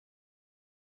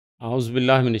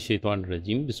Auzubillahi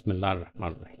minash-shaytanir-rajim.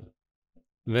 Bismillahir-rahmanir-rahim.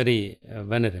 Very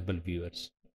venerable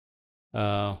viewers.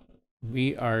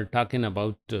 We are talking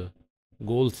about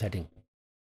goal setting.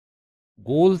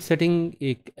 Goal setting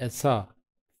एक ऐसा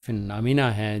phenomena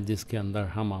है जिसके अंदर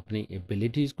हम अपनी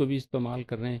एबिलिटीज़ को भी इस्तेमाल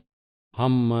कर रहे हैं,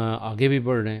 हम आगे भी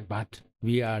बढ़ रहे हैं, but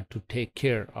we are to take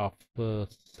care of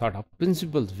sort of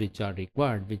principles which are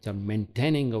required, which are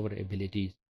maintaining our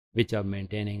abilities, which are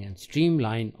maintaining and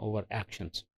streamline our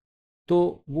actions.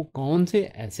 तो वो कौन से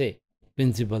ऐसे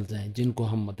प्रिंसिपल्स हैं जिनको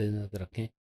हम मद्देनज़र रखें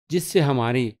जिससे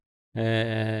हमारी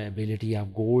ability of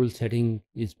goal setting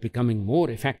is becoming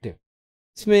more effective.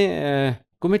 इसमें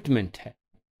कमिटमेंट है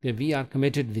कि we are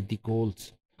committed with the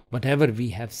goals what ever we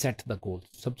have set the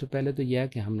goals. सबसे पहले तो यह है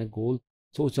कि हमने गोल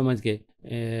सोच समझ के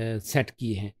सेट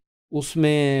किए हैं,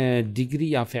 उसमें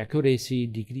degree of accuracy,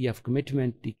 degree of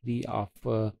commitment, degree of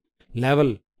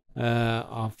level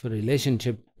of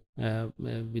relationship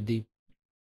with the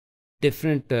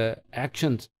different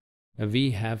actions we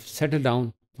have settled down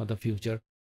for the future।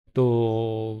 तो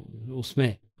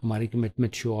उसमें हमारी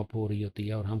कमिटमेंट शो अप हो रही होती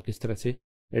है और हम किस तरह से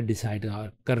डिसाइड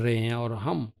कर रहे हैं और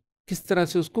हम किस तरह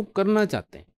से उसको करना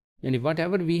चाहते हैं। यानी what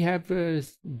ever we have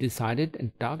decided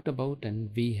and talked about and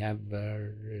we have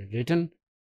written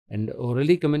and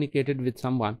orally communicated with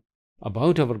someone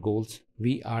about our goals,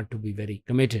 we are to be very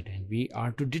committed and we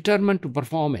are to determine to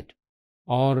perform it।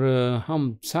 और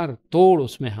हम sir तोड़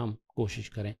उसमें हम कोशिश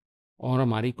करें और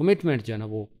हमारी commitment जो है ना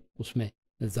वो उसमें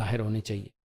ज़ाहिर होनी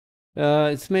चाहिए।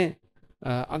 इसमें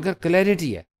अगर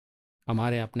क्लैरिटी है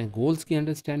हमारे अपने गोल्स की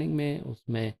अंडरस्टैंडिंग में,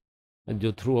 उसमें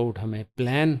जो थ्रू आउट हमें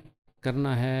प्लान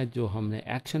करना है, जो हमने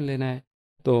एक्शन लेना है,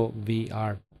 तो we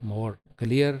are more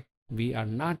clear, we are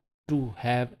not to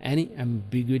have any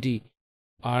ambiguity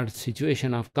or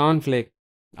situation of conflict,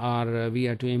 or we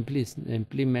are to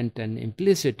implement and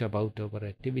implicit about our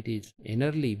activities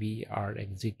innerly we are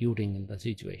executing in the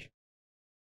situation।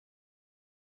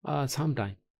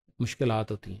 Sometimes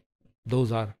मुश्किलात होती हैं,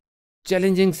 those are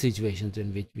challenging situations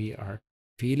in which we are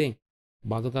feeling।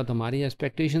 बाद वक़्त हमारी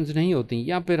expectations नहीं होती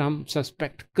या फिर हम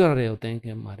सस्पेक्ट कर रहे होते हैं कि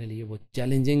हमारे लिए वो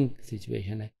चैलेंजिंग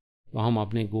सिचुएशन है, तो हम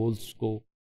अपने गोल्स को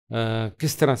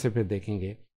किस तरह से फिर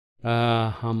देखेंगे,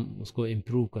 हम उसको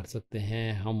इम्प्रूव कर सकते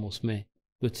हैं, हम उसमें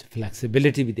कुछ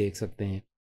फ्लेक्सिबिलिटी भी देख सकते हैं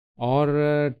और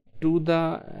to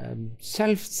the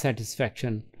self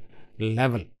satisfaction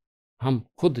level हम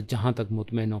खुद जहाँ तक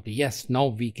मुतमईन हो कि yes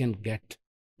now we can get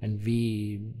and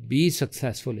we be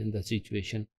successful in the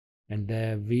situation and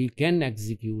we can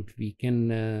execute, we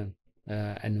can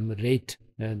enumerate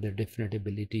the different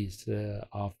abilities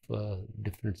of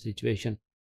different situation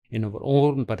in our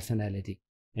own personality,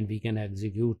 and we can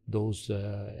execute those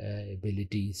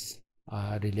abilities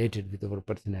related with our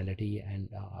personality and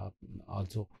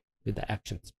also with the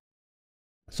actions।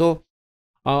 So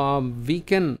we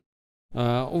can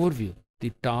overview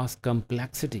the task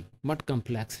complexity, what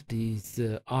complexities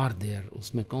are there,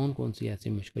 उसमें कौन कौन सी ऐसी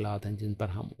मुश्किलात हैं जिन पर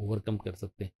हम overcome कर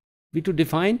सकते हैं। we to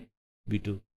define, we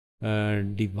to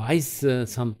devise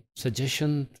some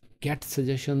suggestions, get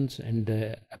suggestions and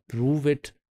approve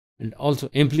it and also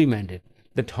implement it,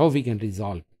 that how we can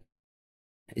resolve।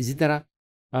 इसी तरह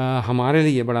हमारे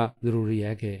लिए बड़ा ज़रूरी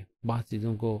है कि बात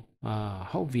चीज़ों को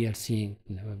how we are seeing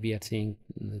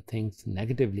things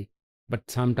negatively, but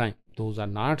sometimes those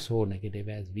are not so negative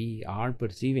as we are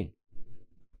perceiving।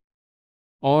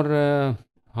 और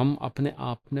हम अपने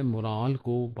आप में मोराल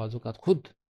को बाज़ औक़ात खुद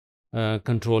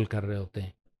कंट्रोल कर रहे होते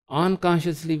हैं।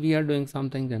 Unconsciously we are doing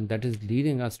something and that is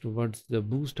leading us towards the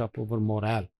boost of our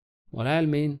morale। Morale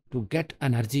means to get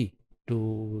energy to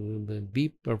be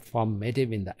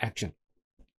performative in the action,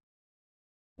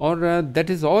 or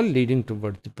that is all leading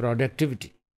towards the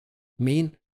productivity।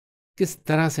 mean किस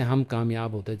तरह से हम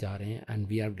कामयाब होते जा रहे हैं and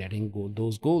we are getting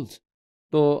those goals।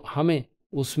 तो हमें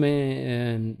उसमें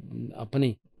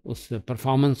अपनी उस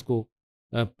परफॉर्मेंस को,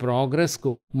 प्रोग्रेस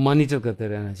को मॉनिटर करते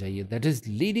रहना चाहिए। That is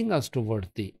leading us towards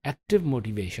the active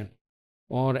motivation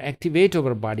और activate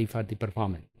our body for the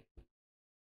performance.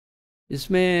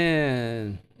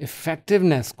 इसमें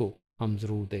इफ़ेक्टिवनेस को हम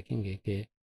ज़रूर देखेंगे कि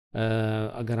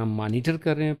अगर हम मॉनिटर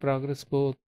कर रहे हैं प्रोग्रेस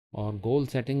को और गोल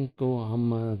सेटिंग को हम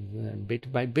बिट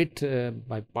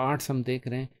बाय पार्ट्स हम देख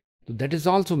रहे हैं, तो that is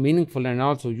also meaningful and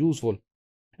also useful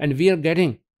and we are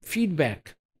getting feedback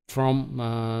from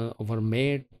our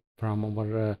met, from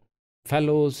our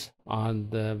fellows,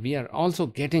 and we are also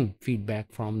getting feedback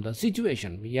from the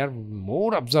situation। we are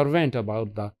more observant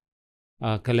about the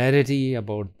clarity,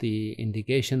 about the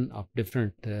indication of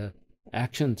different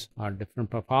actions or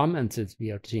different performances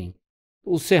we are seeing।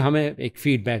 उससे हमें एक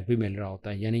feedback भी मिल रहा होता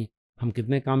है, यानी हम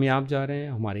कितने कामयाब जा रहे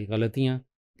हैं, हमारी गलतियाँ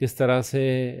किस तरह से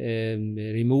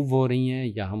रिमूव हो रही हैं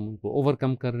या हम उनको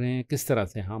ओवरकम कर रहे हैं, किस तरह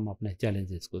से हम अपने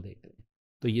चैलेंजेस को देख रहे हैं।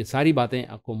 तो ये सारी बातें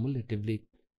अकोमुलेटिवली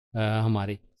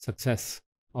हमारे सक्सेस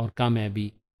और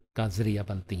कामयाबी का ज़रिया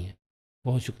बनती हैं।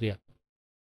 बहुत शुक्रिया।